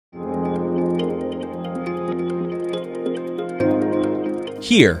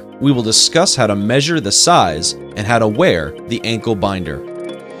Here, we will discuss how to measure the size and how to wear the ankle binder.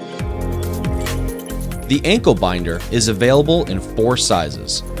 The ankle binder is available in 4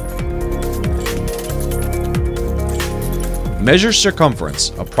 sizes. Measure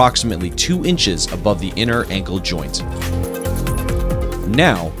circumference approximately 2 inches above the inner ankle joint.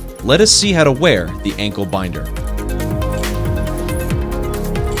 Now, let us see how to wear the ankle binder.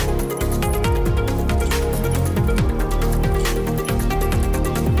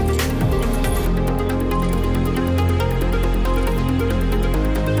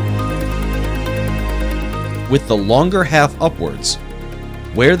 With the longer half upwards,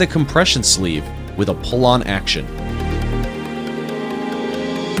 wear the compression sleeve with a pull-on action.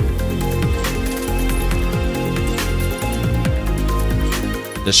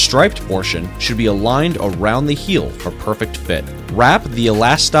 The striped portion should be aligned around the heel for perfect fit. Wrap the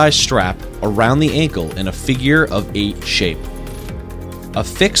elastized strap around the ankle in a figure of 8 shape.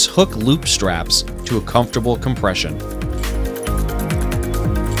 Affix hook loop straps to a comfortable compression.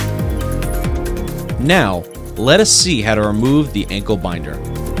 Now, let us see how to remove the ankle binder.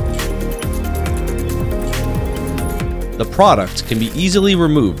 The product can be easily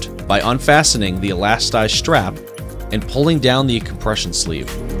removed by unfastening the elastized strap and pulling down the compression sleeve.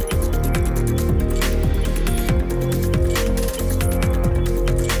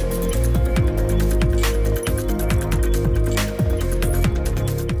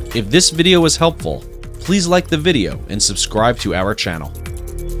 If this video was helpful, please like the video and subscribe to our channel.